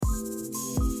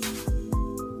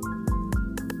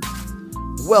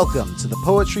Welcome to the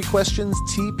Poetry Questions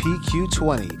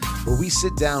TPQ20, where we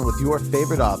sit down with your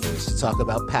favorite authors to talk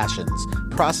about passions,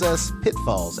 process,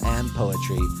 pitfalls, and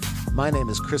poetry. My name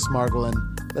is Chris Margolin.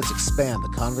 Let's expand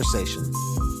the conversation.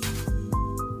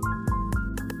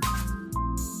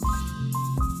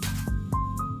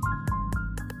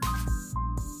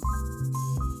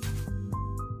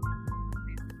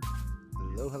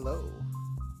 Hello, hello.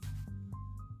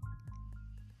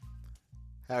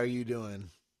 How are you doing?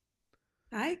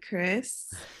 Hi,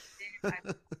 Chris.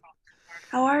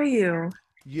 How are you?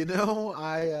 You know,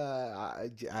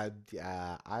 I'm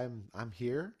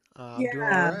here. I'm doing all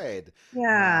Yeah, right.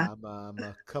 yeah. I'm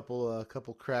a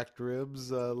couple cracked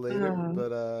ribs later, Oh,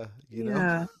 but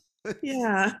yeah, it's,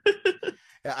 yeah.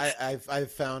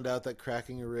 I've found out that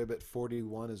cracking a rib at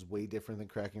 41 is way different than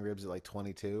cracking ribs at like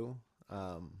 22. It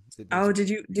makes Oh, did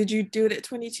you do it at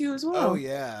 22 as Oh well?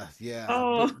 yeah, yeah.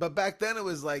 Oh, But back then it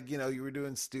was like, you were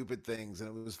doing stupid things and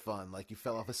it was fun. Like you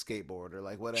fell off a skateboard or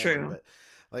like whatever. true. But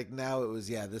like now it was,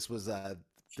 yeah, this was, I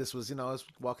was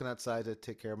walking outside to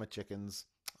take care of my chickens.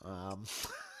 Um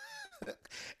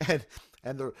and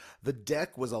and the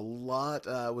deck was a lot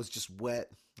was just wet,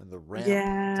 and the ramp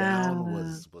down Yeah.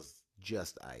 was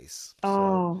just ice. So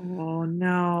Oh,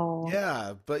 no.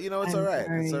 yeah, but it's all I'm right.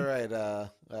 It's all sorry. right.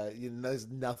 There's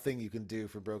nothing you can do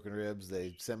for broken ribs.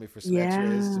 They sent me for some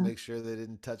X-rays to Yeah. make sure they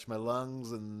didn't touch my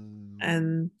lungs and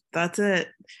And that's it.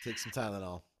 take some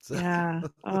Tylenol. So, Yeah.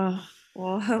 Oh,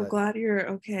 well, I'm but glad you're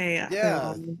okay after all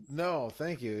yeah, this. no,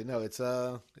 thank you. No, it's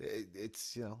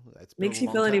it's been a Makes you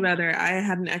long feel any time. better? I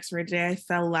had an X-ray today. I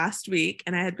fell last week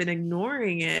and I had been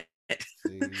ignoring it.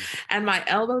 See, And my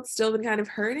elbow's still been kind of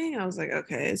hurting. I was like,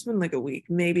 okay, it's been like a week.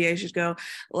 Maybe I should go.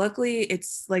 Luckily,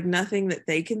 it's like nothing that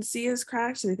they can see is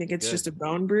cracked. So they think it's good. just a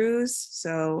bone bruise.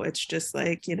 So it's just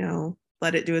like,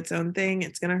 let it do its own thing.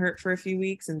 It's gonna hurt for a few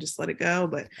weeks and just let it go.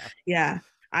 But yeah, Yeah.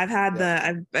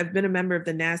 I've been a member of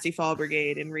the nasty fall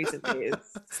brigade in recent days.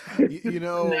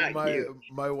 Not My cute.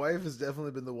 wife has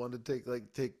definitely been the one to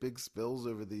take big spills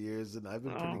over the years, and I've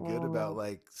been pretty good about Oh,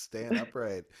 like staying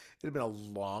upright. It had been a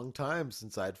long time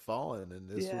since I'd fallen, and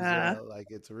this was yeah.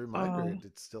 like it's a reminder Oh.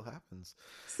 it still happens.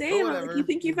 But Same. I'm like, you whatever,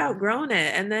 think you've outgrown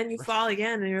it, and then you fall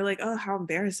again, and you're like, oh, how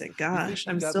embarrassing. you think Gosh,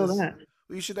 you I'm got still this. that.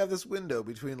 Well, you should have this window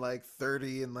between like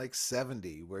 30 and like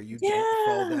 70 where you don't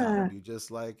fall down. Yeah. You just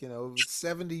like, at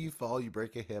 70 you fall, you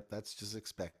break a hip. That's just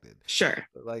expected. Sure.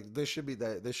 But like there should be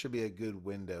a good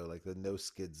window, like the no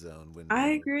skid zone I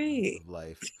window agree. of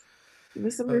life. Give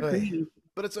me some Oy. reprieve.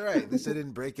 But it's all right. At least I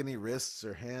didn't break any wrists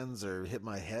or hands or hit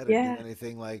my head or do Yeah.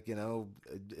 anything like,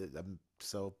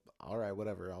 so all right,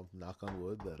 whatever. I'll knock on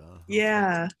wood that hopefully it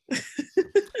Yeah. doesn't. So,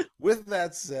 with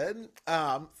that said,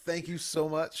 thank you so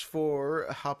much for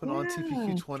hopping on Yeah.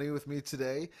 TPQ20 with me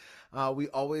today. We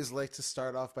always like to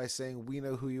start off by saying we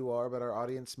know who you are, but our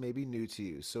audience may be new to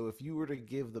you. So if you were to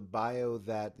give the bio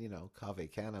that,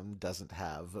 Cave Canem doesn't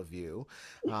have of you,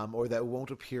 or that won't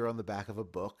appear on the back of a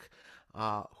book,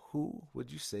 who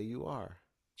would you say you are?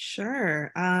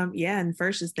 Sure. Yeah, and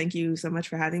first just thank you so much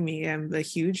for having me. I'm a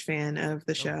huge fan of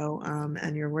the Oh, show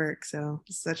and your work. So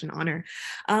it's such an honor.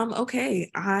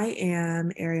 Okay, I am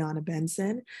Ariana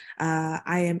Benson.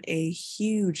 I am a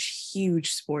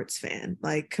huge sports fan,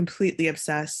 like completely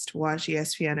obsessed, watch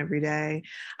ESPN every day.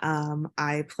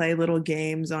 I play little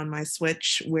games on my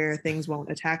Switch where things won't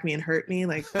attack me and hurt me,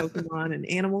 like Pokemon and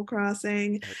Animal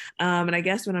Crossing. And I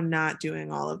guess when I'm not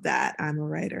doing all of that, I'm a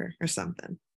writer or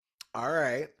something. all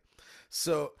right.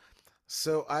 So,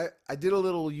 so I did a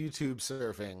little YouTube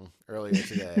surfing earlier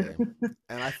today,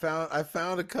 and I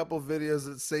found a couple videos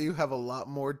that say you have a lot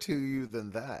more to you than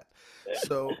that.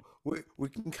 So we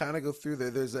can kind of go through there.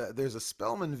 There's a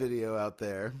Spellman video out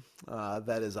there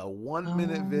that is a 1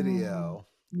 minute Oh, video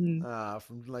mm,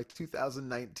 from like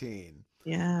 2019,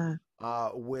 yeah,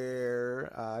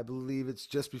 where I believe it's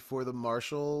just before the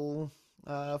Marshall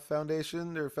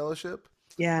Foundation or Fellowship,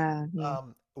 yeah, yeah,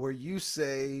 where you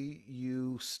say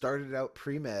you started out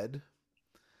pre-med,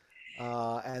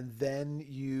 and then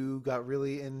you got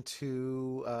really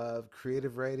into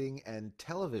creative writing and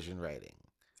television writing.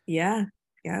 yeah,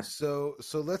 yeah, So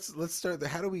let's start there.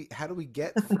 How do we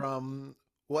get from,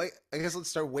 well, I guess let's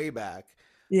start way back.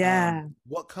 yeah.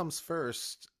 What comes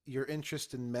first, your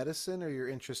interest in medicine or your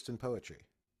interest in poetry?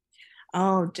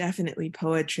 Oh, definitely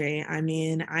poetry. I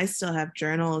mean, I still have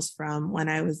journals from when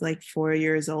I was like 4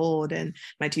 years old, and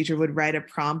my teacher would write a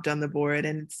prompt on the board,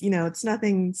 and it's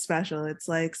nothing special. It's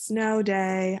like snow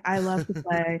day. I love to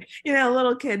play,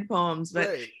 little kid poems. But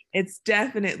Right. it's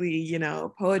definitely,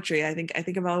 poetry. I think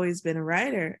I've always been a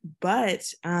writer,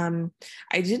 but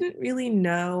I didn't really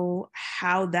know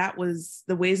how that was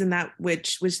the ways in that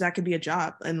which that could be a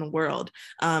job in the world,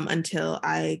 until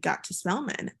I got to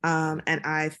Spelman, and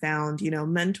I found,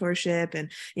 mentorship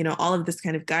and, all of this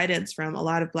kind of guidance from a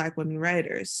lot of Black women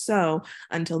writers. So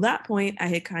until that point, I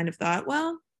had kind of thought,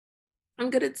 well, I'm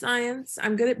good at science.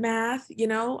 I'm good at math.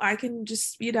 I can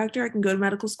just be a doctor. I can go to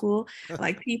medical school. I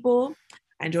like people.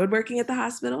 I enjoyed working at the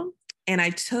hospital. And I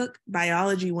took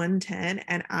biology 110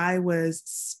 and I was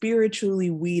spiritually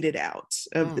weeded out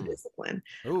of the Mm. discipline.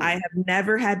 I Ooh. have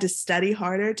never had to study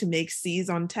harder to make C's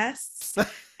on tests.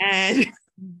 And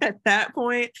at that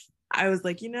point, I was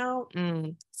like,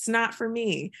 it's not for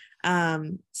me.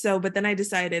 But then I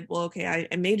decided, well, okay,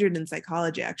 I majored in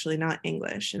psychology, actually, not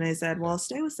English. And I said, well, Okay. I'll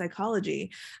stay with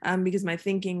psychology, because my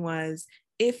thinking was,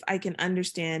 if I can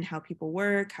understand how people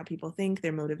work, how people think,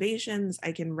 their motivations,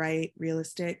 I can write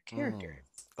realistic Mm. characters.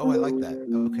 Oh, I like that.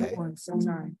 Oh, Okay. I'm so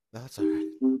sorry. That's all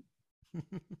right.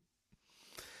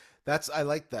 I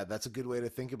like that. That's a good way to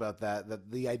think about that.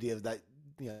 That the idea of that,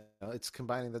 it's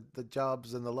combining the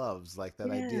jobs and the loves, like that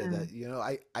idea Yeah,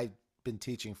 that, I've been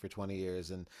teaching for 20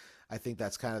 years, and I think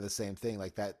that's kind of the same thing,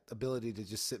 like that ability to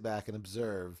just sit back and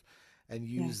observe and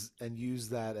yeah, use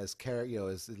that as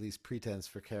as at least pretense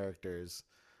for characters.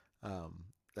 Um,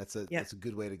 yep, that's a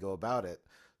good way to go about it.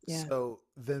 yeah. So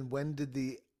then when did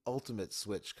the ultimate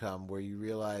switch come where you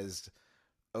realized,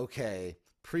 okay,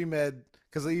 pre med,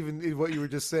 because even in what you were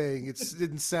just saying, it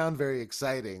didn't sound very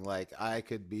exciting. Like, I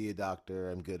could be a doctor,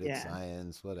 I'm good at Yeah,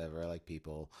 science, whatever, I like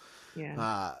people.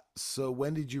 yeah. So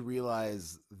when did you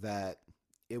realize that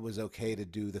it was okay to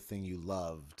do the thing you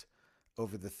loved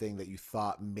over the thing that you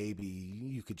thought maybe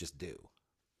you could just do?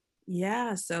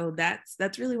 Yeah, so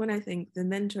that's really when I think the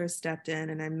mentor stepped in,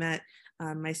 and I met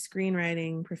my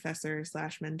screenwriting professor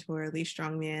slash mentor, Lee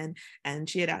Strongman, and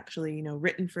she had actually,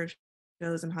 written for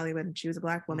shows in Hollywood, and she was a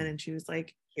Black woman, Hmm. and she was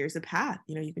like, "Here's a path,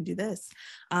 you can do this."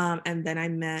 And then I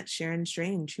met Sharon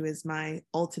Strange, who is my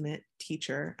ultimate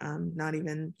teacher. Not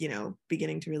even,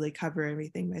 beginning to really cover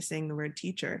everything by saying the word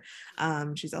teacher.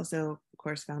 She's also, of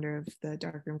course, founder of the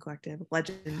Darkroom Collective,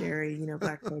 legendary,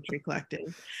 Black Poetry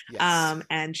Collective. Yes.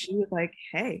 And she was like,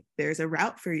 hey, there's a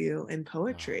route for you in Oh,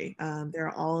 poetry. There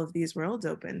are all of these worlds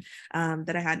open,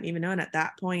 that I hadn't even known. At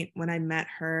that point, when I met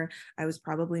her, I was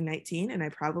probably 19, and I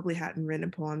probably hadn't written a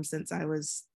poem since I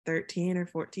was 13 or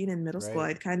 14 in middle school. right.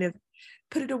 I'd kind of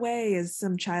put it away as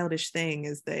some childish thing,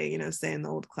 as they, say in the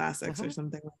old classics or Hmm.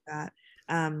 something like that.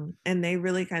 And they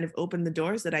really kind of opened the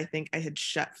doors that I think I had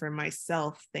shut for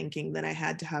myself, thinking that I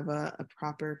had to have a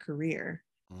proper career.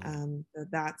 Mm. So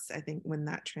that's, I think, when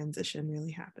that transition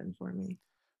really happened for me.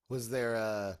 Was there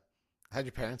how'd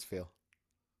your parents feel?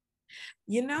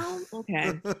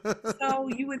 Okay. So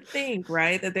you would think,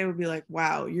 right, that they would be like,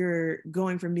 wow, you're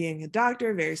going from being a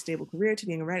doctor, very stable career, to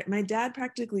being a writer. My dad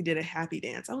practically did a happy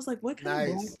dance. I was like, what kind of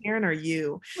Black Nice. parent are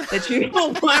you that you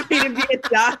don't want me to be a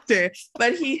doctor?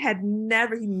 But he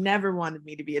never wanted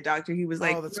me to be a doctor. He was Oh,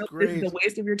 like, that's nope, this is a great.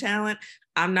 waste of your talent.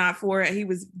 I'm not for it. He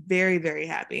was very, very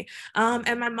happy.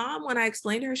 And my mom, when I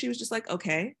explained to her, she was just like,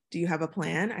 okay, do you have a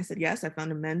plan? I said, yes, I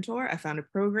found a mentor. I found a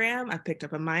program. I picked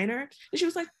up a minor. And she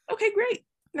was like, okay, great.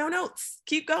 No notes.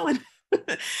 Keep going.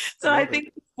 So I Love it. think,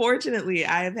 fortunately,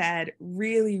 I have had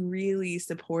really, really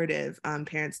supportive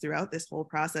parents throughout this whole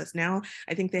process. Now,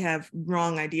 I think they have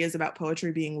wrong ideas about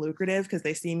poetry being lucrative because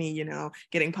they see me,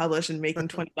 getting published and making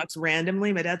 20 bucks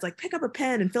randomly. My dad's like, pick up a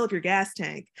pen and fill up your gas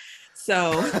tank.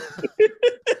 So,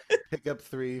 Pick up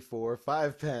three, four,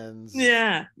 five pens.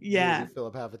 yeah, Maybe yeah, fill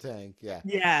up half a tank. Yeah.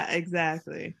 yeah,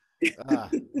 exactly.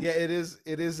 Yeah, it is.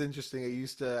 It is interesting. I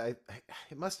used to.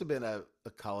 It must have been a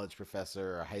college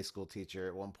professor or a high school teacher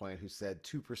at one point who said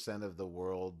 2% of the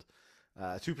world,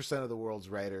 2% of the world's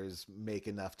writers make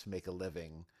enough to make a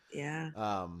living. Yeah,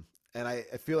 Um, and I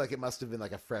feel like it must have been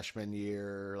like a freshman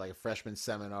year, like a freshman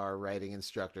seminar writing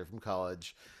instructor from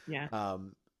college. yeah,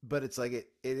 But it's like it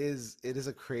is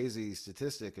a crazy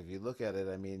statistic if you look at it.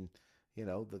 I mean,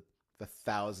 the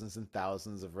thousands and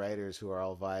thousands of writers who are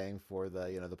all vying for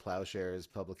the Plowshares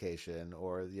publication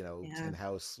or yeah, Tin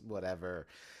House whatever,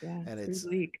 yeah. and It's pretty it's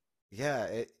bleak. yeah,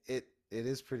 it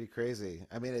is pretty crazy.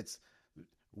 I mean, it's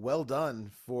well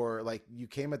done for like you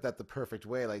came at that the perfect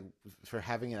way, like for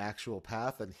having an actual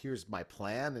path and here's my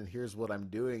plan and here's what I'm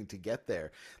doing to get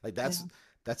there. Like Yeah,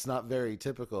 that's not very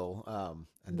typical,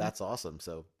 and yeah, that's awesome.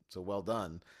 So well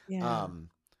done. yeah. Um,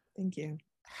 Thank you.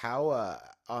 how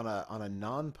on a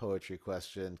non-poetry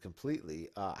question completely,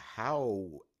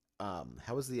 how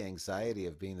was the anxiety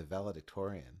of being the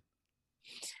valedictorian?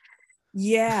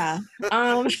 Yeah.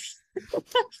 Um,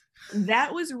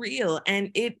 That was real,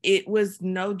 and it was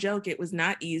no joke. It was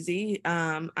not easy.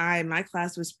 My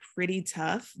class was pretty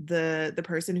tough. The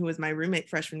person who was my roommate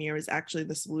freshman year was actually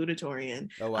the salutatorian.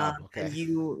 Oh wow. And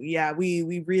Okay.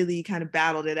 we really kind of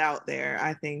battled it out there,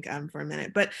 I think, for a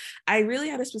minute. But I really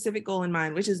had a specific goal in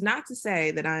mind, which is not to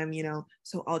say that I'm,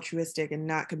 so altruistic and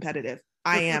not competitive.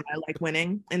 I am. I like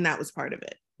winning, and that was part of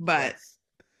it. But Yes.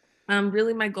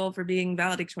 really my goal for being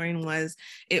valedictorian was,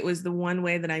 it was the one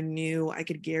way that I knew I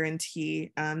could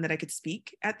guarantee that I could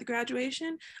speak at the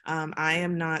graduation. I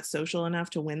am not social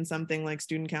enough to win something like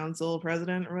student council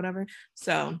president or whatever.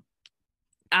 So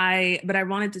but I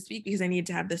wanted to speak because I needed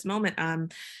to have this moment.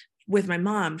 With my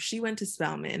mom, she went to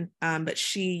Spelman, but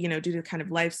she, due to kind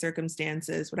of life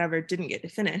circumstances, whatever, didn't get to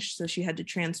finish. So she had to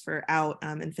transfer out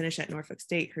and finish at Norfolk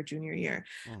State her junior year.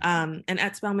 Mm. And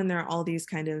at Spelman, there are all these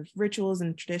kind of rituals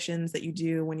and traditions that you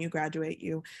do when you graduate.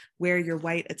 You wear your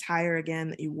white attire again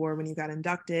that you wore when you got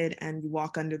inducted, and you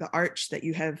walk under the arch that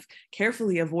you have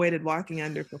carefully avoided walking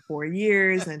under for 4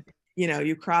 years. And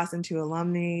you cross into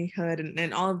alumnihood,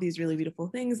 and all of these really beautiful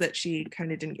things that she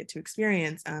kind of didn't get to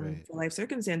experience Right. for life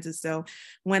circumstances. So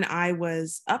when I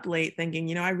was up late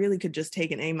thinking, I really could just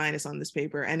take an A- on this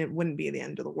paper and it wouldn't be the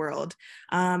end of the world,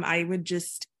 I would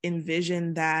just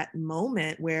envision that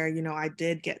moment where, I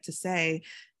did get to say,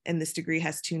 and this degree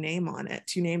has two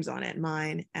names on it,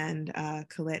 mine and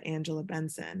Colette Angela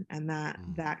Benson. And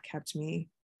Mm. that kept me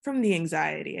from the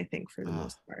anxiety, I think, for the Ah,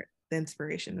 most part. The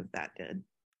inspiration of that did.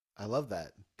 I love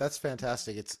that. That's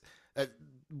fantastic. It's uh,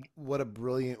 what a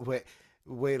brilliant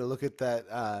way to look at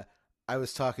that. I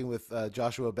was talking with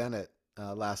Joshua Bennett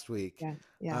last week, Yeah,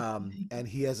 yeah. and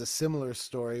he has a similar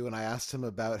story. When I asked him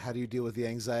about how do you deal with the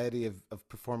anxiety of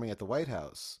performing at the White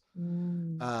House,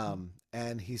 Mm.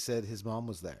 and he said his mom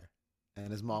was there,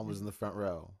 and his mom was in the front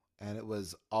row, and it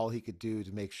was all he could do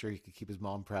to make sure he could keep his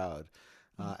mom proud,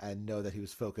 and know that he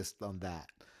was focused on that.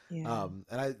 Yeah,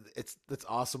 It's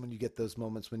awesome when you get those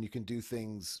moments when you can do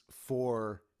things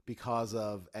for, because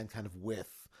of, and kind of with,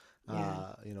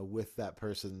 yeah. with that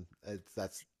person.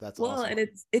 That's Well, awesome. and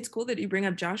it's cool that you bring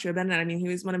up Joshua Bennett. I mean, he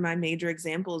was one of my major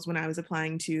examples when I was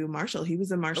applying to Marshall. He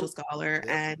was a Marshall Oh, scholar yep.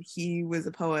 and he was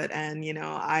a poet. And,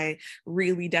 I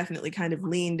really definitely kind of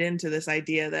leaned into this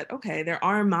idea that, okay, there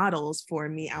are models for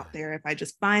me out there. If I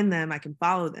just find them, I can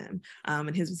follow them.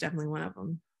 And his was definitely one of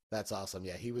them. That's awesome.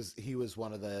 Yeah, he was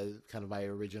one of the kind of my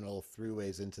original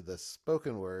throughways into the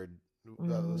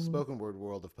Mm, spoken word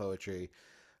world of poetry.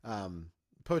 Um,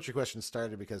 Poetry questions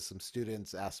started because some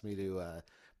students asked me to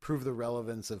prove the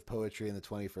relevance of poetry in the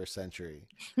 21st century.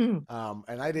 And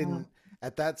I wow. didn't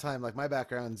at that time, like my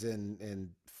background's in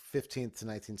 15th to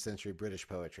 19th century British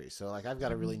poetry, so like I've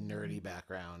got a really nerdy Mm,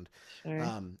 background,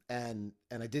 sure. and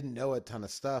I didn't know a ton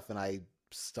of stuff, and I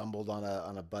stumbled on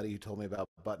a buddy who told me about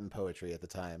button poetry at the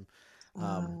time,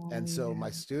 and so Yeah. my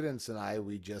students and I,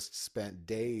 we just spent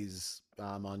days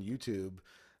on YouTube.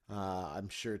 I'm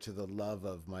sure to the love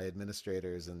of my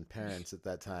administrators and parents at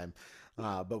that time,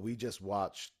 but we just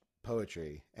watched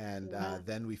poetry, and Yeah.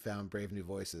 then we found Brave New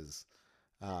Voices,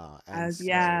 and As so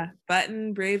yeah,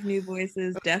 Button, Brave New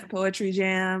Voices, Deaf Poetry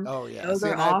Jam. oh yeah, Those see,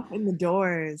 are off in the and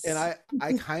doors.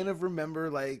 I kind of remember,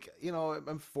 like,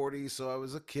 I'm 40, so I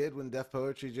was a kid when Def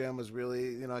Poetry Jam was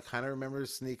really, I kind of remember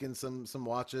sneaking some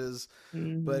watches,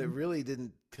 but it Mhm. really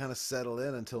didn't kind of settle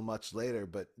in until much later.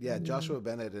 But yeah, Mhm. Joshua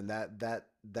Bennett and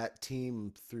that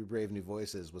team through Brave New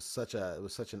Voices was such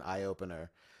an eye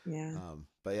opener. Yeah.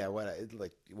 But yeah, what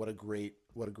a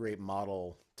great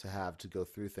model to have to go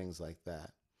through things like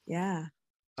that. Yeah.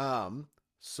 Um,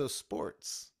 so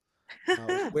sports.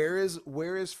 Where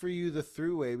is for you the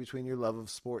throughway between your love of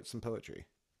sports and poetry?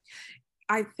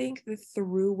 I think the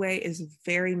throughway is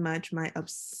very much my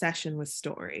obsession with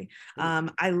story. Ooh.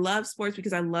 I love sports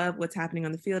because I love what's happening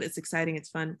on the field. It's exciting, it's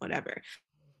fun, whatever.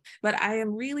 But I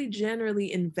am really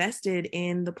generally invested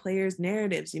in the players'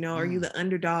 narratives. Are you Mm, the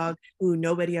underdog who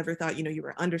nobody ever thought, you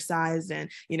were undersized and,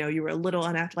 you were a little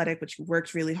unathletic, but you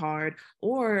worked really hard?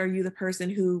 Or are you the person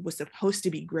who was supposed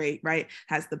to be great, right?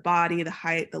 Has the body, the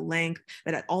height, the length,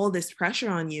 but at all this pressure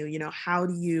on you, how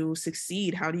do you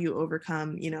succeed? How do you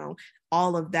overcome,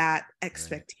 all of that right.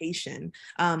 expectation,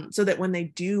 so that when they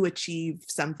do achieve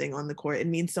something on the court, it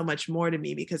means so much more to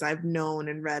me because I've known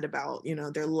and read about,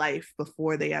 their life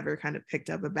before they ever kind of picked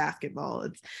up a basketball.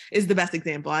 It's is the best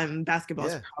example. Basketball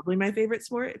is Yeah. probably my favorite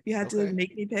sport if you had to Okay.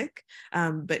 make me pick.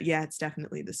 But yeah, it's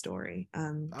definitely the story.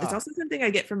 It's Ah. also something I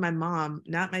get from my mom,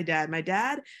 not my dad. My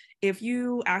dad, if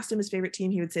you asked him his favorite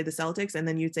team, he would say the Celtics, and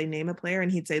then you'd say name a player,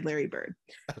 and he'd say Larry Bird.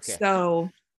 Okay. So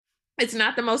it's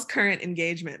not the most current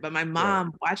engagement, but my Right.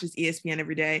 mom watches ESPN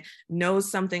every day,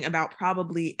 knows something about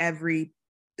probably every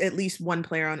at least one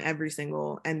player on every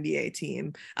single NBA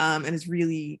team, and is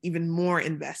really even more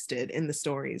invested in the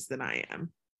stories than I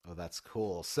am. Oh, that's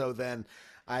cool. So then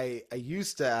I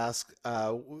used to ask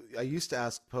I used to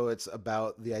ask poets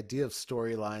about the idea of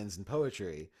storylines in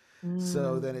poetry.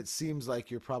 So then Mm. it seems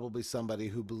like you're probably somebody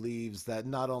who believes that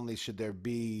not only should there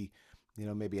be,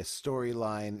 maybe a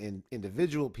storyline in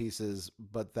individual pieces,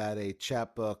 but that a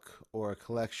chapbook or a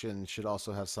collection should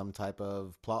also have some type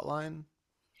of plot line.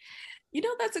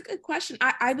 That's a good question.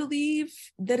 I believe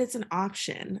that it's an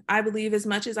option. I believe, as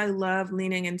much as I love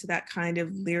leaning into that kind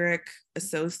of lyric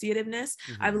associativeness,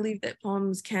 I Hmm. believe that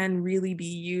poems can really be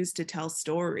used to tell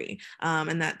story,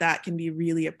 and that can be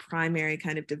really a primary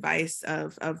kind of device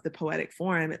of the poetic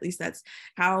form. At least that's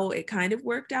how it kind of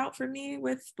worked out for me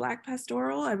with Black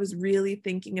Pastoral. I was really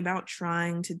thinking about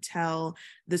trying to tell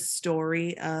the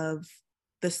story of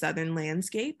the Southern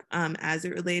landscape, as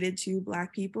it related to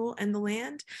Black people and the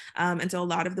land. And so a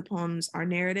lot of the poems are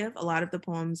narrative. A lot of the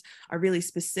poems are really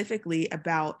specifically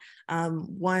about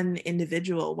one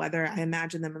individual, whether I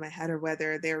imagine them in my head or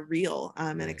whether they're real,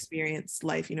 and Right. experience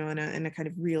life, in a kind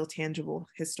of real, tangible,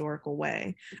 historical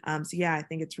way. So yeah, I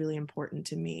think it's really important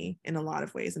to me in a lot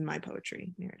of ways in my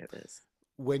poetry. Narrative is.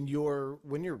 When you're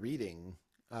reading,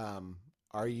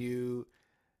 are you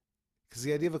because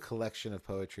the idea of a collection of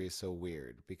poetry is so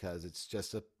weird because it's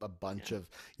just a bunch Yeah. of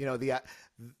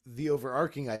the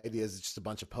overarching idea is it's just a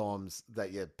bunch of poems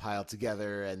that you pile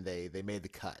together and they made the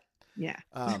cut. Yeah.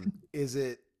 Is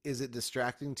it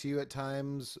distracting to you at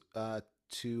times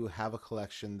to have a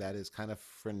collection that is kind of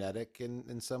frenetic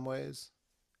in some ways?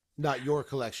 Not your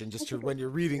collection, just That's a good when you're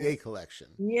reading question. a collection.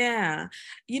 Yeah.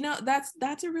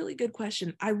 That's a really good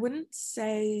question. I wouldn't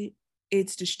say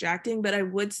it's distracting, but I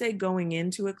would say going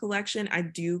into a collection, I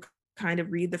do kind of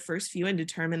read the first few and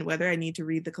determine whether I need to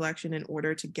read the collection in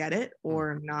order to get it Hmm.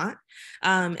 or not,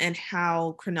 and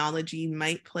how chronology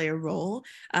might play a role.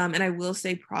 And I will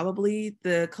say probably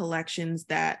the collections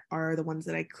that are the ones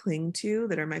that I cling to,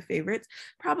 that are my favorites,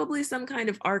 probably some kind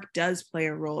of arc does play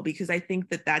a role, because I think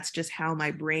that that's just how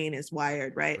my brain is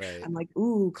wired, right? Right. I'm like,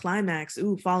 ooh, climax,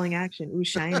 ooh, falling action, ooh,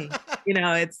 shining.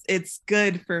 It's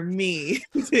good for me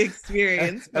to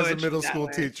experience As a poetry middle that school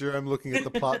way. teacher, I'm looking at the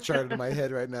plot chart in my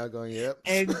head right now, going, "Yep."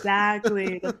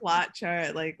 Exactly. The plot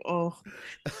chart, like, oh,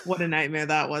 what a nightmare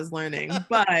that was learning.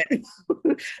 But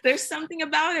there's something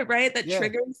about it, right? That Yeah.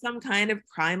 triggers some kind of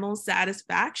primal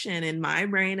satisfaction in my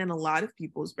brain and a lot of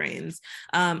people's brains.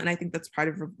 And I think that's part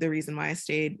of the reason why I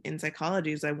stayed in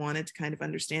psychology, is I wanted to kind of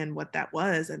understand what that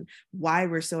was and why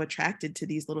we're so attracted to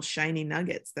these little shiny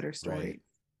nuggets that are Right. stories.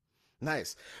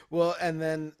 Nice. Well, and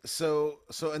then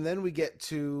and then we get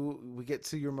to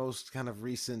your most kind of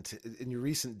recent in your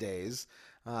recent days,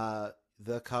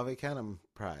 the Cave Canem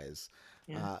Prize.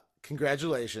 Yeah.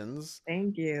 Congratulations.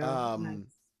 Thank you. Yes. Um,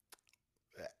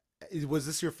 was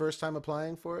this your first time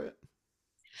applying for it?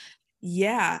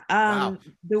 Yeah. Wow.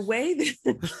 The way that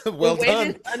the Well way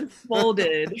this done.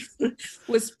 unfolded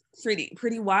was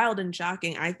pretty wild and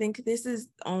shocking. I think this is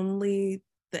only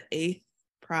the eighth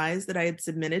prize that I had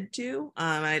submitted to.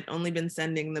 I'd only been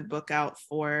sending the book out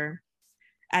for,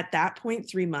 at that point,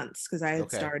 3 months, because I had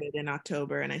Okay. started in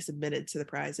October and I submitted to the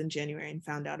prize in January and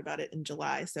found out about it in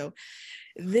July. So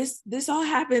this all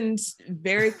happened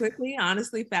very quickly,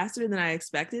 honestly, faster than I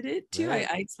expected it to. I,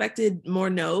 Right. I expected more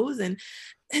no's, and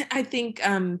I think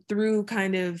through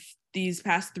kind of these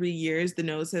past 3 years, the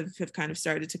no's have kind of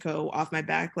started to go off my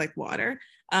back like water.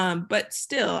 But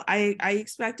still, I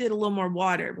expected a little more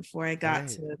water before I got Right.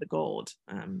 to the gold.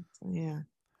 So yeah.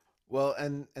 Well,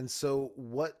 and so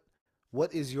what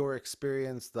is your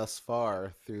experience thus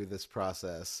far through this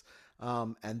process?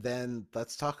 And then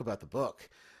let's talk about the book,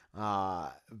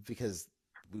 because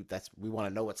we want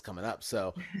to know what's coming up.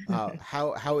 So,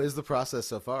 how is the process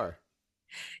so far?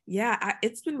 Yeah,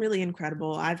 it's been really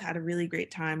incredible. I've had a really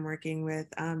great time working with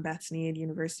Beth Snead,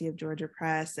 University of Georgia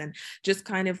Press, and just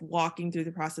kind of walking through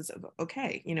the process of,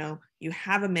 okay, you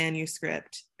have a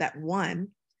manuscript that won,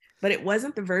 but it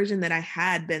wasn't the version that I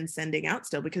had been sending out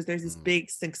still, because there's this Mm,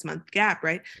 big 6 month gap,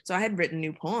 right? So I had written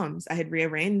new poems, I had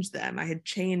rearranged them, I had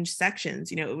changed sections.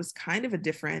 It was kind of a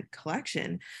different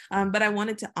collection. mm, But I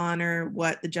wanted to honor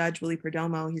what the judge, Willie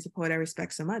Perdomo, he's a poet I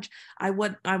respect so much. I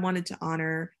wanted to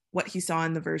honor what he saw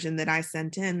in the version that I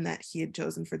sent in that he had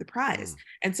chosen for the prize. mm.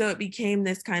 And so it became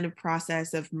this kind of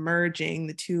process of merging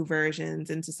the two versions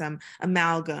into some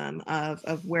amalgam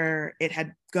of where it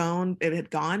had gone,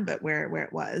 but where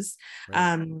it was.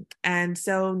 Right. And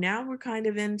so now we're kind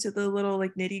of into the little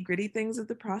like nitty gritty things of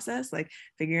the process, like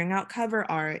figuring out cover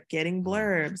art, getting Mm.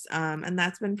 blurbs, and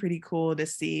that's been pretty cool to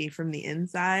see from the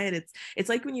inside. It's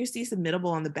like when you see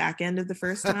submittable on the back end of the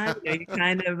first time, you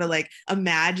kind of like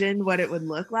imagine what it would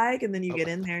look like, and then you Oh. get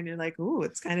in there and you're like, ooh,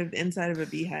 it's kind of the inside of a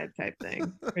beehive type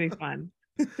thing. Pretty fun.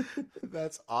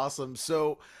 That's awesome.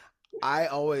 So I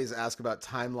always ask about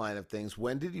timeline of things.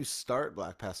 When did you start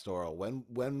Black Pastoral?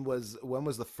 When was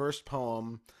the first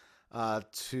poem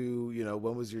to,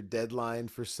 when was your deadline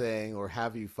for saying, or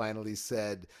have you finally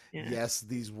said, Yeah. yes,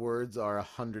 these words are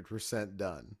 100%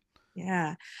 done?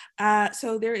 Yeah.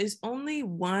 So there is only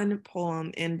one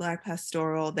poem in Black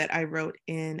Pastoral that I wrote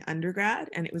in undergrad,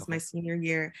 and it was my Okay, senior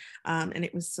year. And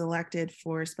it was selected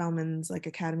for Spelman's like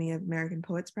Academy of American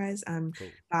Poets Prize cool.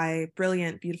 by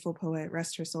brilliant, beautiful poet,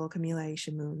 rest her soul, Camila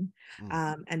Shamoon.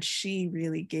 Mm, And she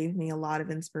really gave me a lot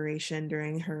of inspiration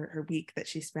during her week that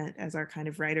she spent as our kind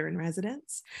of writer in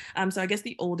residence. So I guess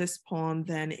the oldest poem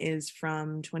then is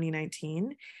from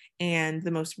 2019, and the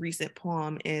most recent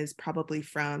poem is probably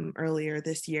from earlier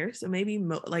this year, so maybe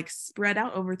like spread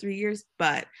out over 3 years,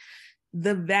 but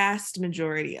the vast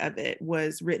majority of it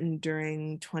was written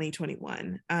during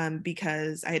 2021,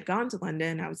 because I had gone to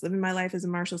London. I was living my life as a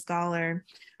Marshall Scholar.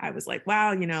 I was like, wow,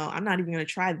 I'm not even going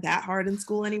to try that hard in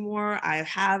school anymore. I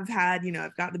have had,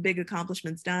 I've got the big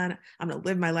accomplishments done. I'm going to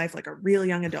live my life like a real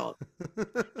young adult.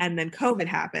 And then COVID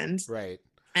happened, right.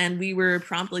 and we were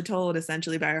promptly told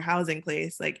essentially by our housing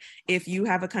place, like, if you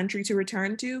have a country to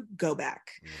return to, go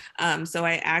back. Yeah. So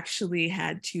I actually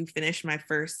had to finish my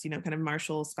first, kind of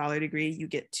Marshall Scholar degree. You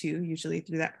get two usually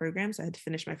through that program. So I had to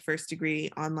finish my first degree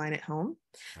online at home.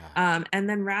 Ah, And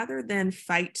then rather than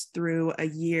fight through a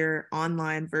year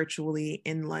online virtually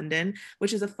in London,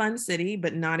 which is a fun city,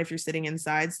 but not if you're sitting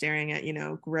inside staring at,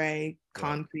 gray right.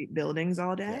 concrete buildings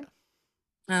all Yeah. day,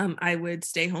 I would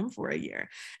stay home for a year.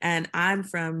 And I'm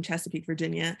from Chesapeake,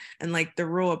 Virginia, and like the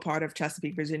rural part of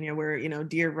Chesapeake, Virginia, where,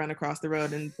 deer run across the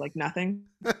road and like nothing.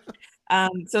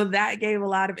 So that gave a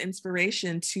lot of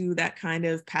inspiration to that kind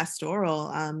of pastoral,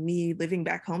 me living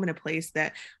back home in a place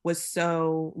that was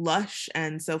so lush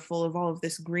and so full of all of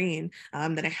this green,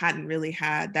 that I hadn't really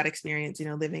had that experience,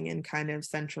 living in kind of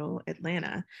central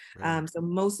Atlanta. Right. So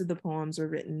most of the poems were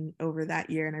written over that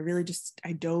year, and I really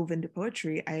I dove into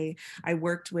poetry. I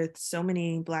worked with so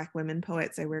many Black women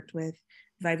poets. I worked with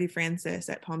Vivi Francis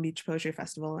at Palm Beach Poetry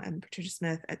Festival, and Patricia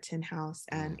Smith at Tin House,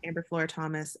 Mm. and Amber Flora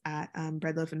Thomas at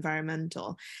Breadloaf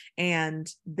Environmental. And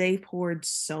they poured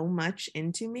so much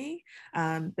into me,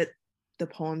 that the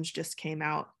poems just came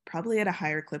out probably at a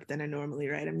higher clip than I normally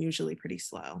write. I'm usually pretty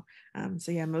slow.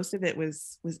 So yeah, most of it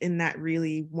was in that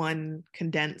really one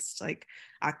condensed, like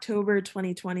October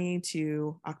 2020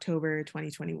 to October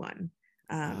 2021.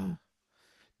 Ah. Um,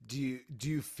 Do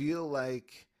you feel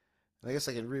like, and I guess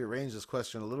I can rearrange this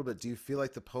question a little bit. Do you feel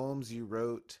like the poems you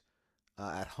wrote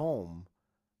at home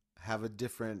have a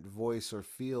different voice or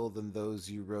feel than those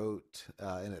you wrote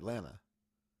in Atlanta?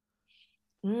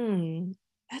 Mm,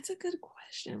 that's a good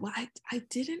question. Well, I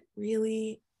didn't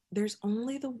really, there's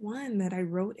only the one that I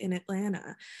wrote in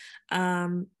Atlanta.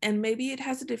 And maybe it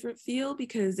has a different feel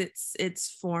because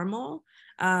it's formal.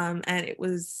 And it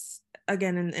was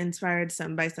again inspired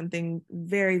by something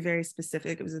very, very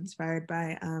specific. It was inspired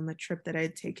by a trip that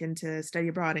I'd taken to study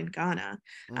abroad in Ghana,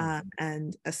 Mm.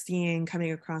 and a seeing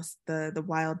coming across the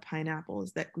wild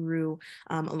pineapples that grew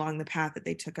along the path that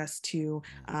they took us to,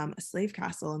 Mm. a slave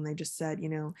castle. And they just said,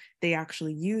 they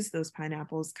actually use those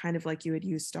pineapples kind of like you would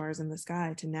use stars in the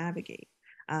sky to navigate.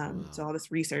 So Wow. all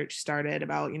this research started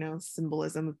about,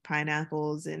 symbolism of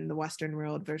pineapples in the Western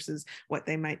world versus what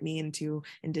they might mean to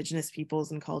indigenous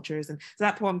peoples and cultures. And so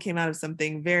that poem came out of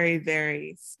something very,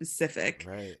 very specific.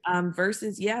 Right.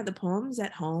 Versus, yeah, the poems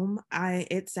at home,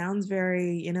 it sounds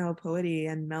very, poety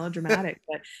and melodramatic,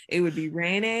 but it would be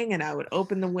raining and I would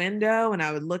open the window and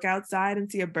I would look outside and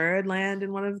see a bird land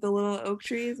in one of the little oak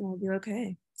trees, and I'd be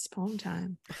okay, it's poem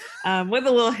time, with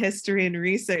a little history and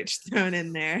research thrown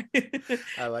in there.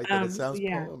 I like that. It So sounds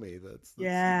yeah, poemy. That's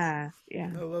yeah,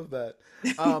 yeah. I love that.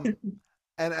 Um,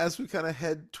 and as we kind of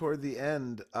head toward the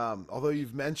end, although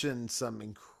you've mentioned some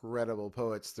incredible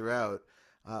poets throughout,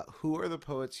 who are the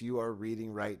poets you are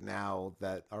reading right now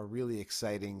that are really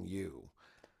exciting you?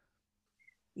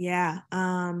 Yeah.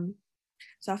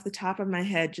 So off the top of my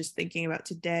head, just thinking about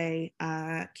today,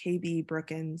 KB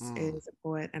Brookins Mm. is a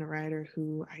poet and a writer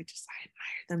who I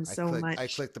admire them so I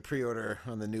much. clicked the pre-order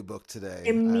on the new book today.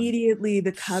 I'm Immediately,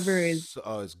 the cover is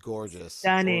oh, it's gorgeous,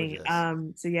 stunning.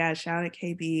 gorgeous. So yeah, shout out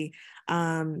KB.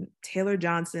 Taylor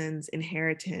Johnson's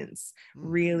Inheritance Mm.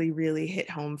 really, really hit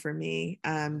home for me,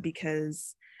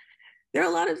 because there are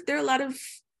a lot of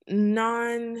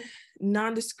non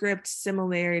nondescript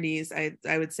similarities, I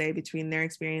would say, between their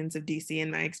experience of DC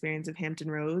and my experience of Hampton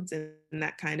Roads, and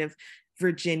that kind of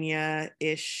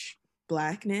Virginia-ish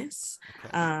blackness. Okay.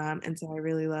 And so I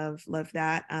really love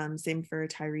that. Same for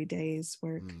Tyree Day's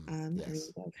work. I really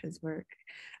Yes. love his work.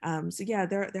 So yeah,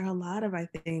 there are a lot of, I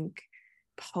think,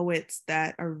 poets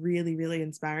that are really, really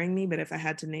inspiring me. But if I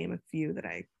had to name a few that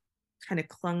I kind of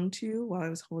clung to while I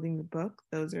was holding the book,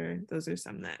 those are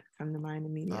some that come to mind Oh,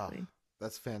 immediately.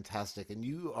 that's fantastic. And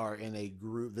you are in a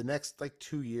group. The next like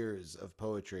 2 years of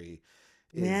poetry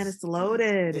Man, is it's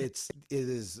loaded. it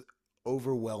is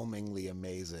overwhelmingly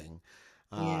amazing.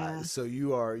 Yeah, So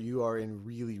you are in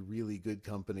really really good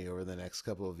company over the next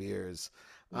couple of years.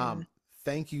 yeah.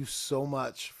 Thank you so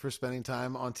much for spending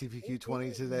time on TPQ Thank 20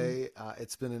 you. today.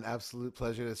 It's been an absolute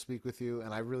pleasure to speak with you,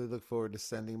 and I really look forward to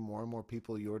sending more and more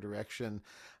people your direction.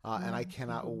 And I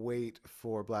cannot wait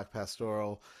for Black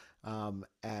Pastoral, and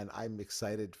I'm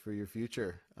excited for your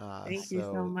future. Thank you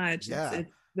so So much. yeah,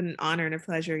 It's been an honor and a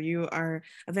pleasure. You are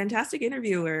a fantastic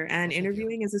interviewer, and well, thank you.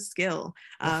 interviewing is a skill.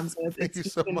 So Thank it's you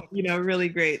just so been, much. really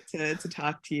great to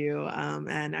talk to you.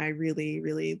 And I really,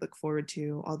 really look forward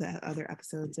to all the other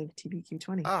episodes of TBQ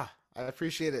 20. I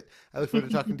appreciate it. I look forward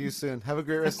to talking to you soon. Have a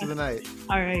great rest of the night.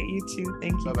 All right, you too.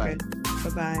 Thank Bye you, bye.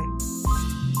 Chris. Bye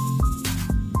bye.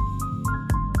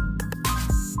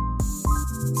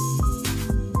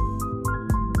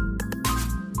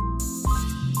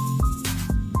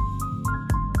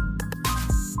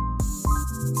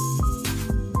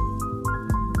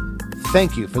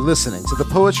 Thank you for listening to the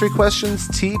Poetry Questions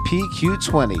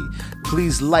TPQ20.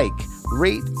 Please like,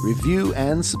 rate, review,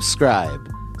 and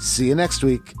subscribe. See you next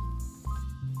week.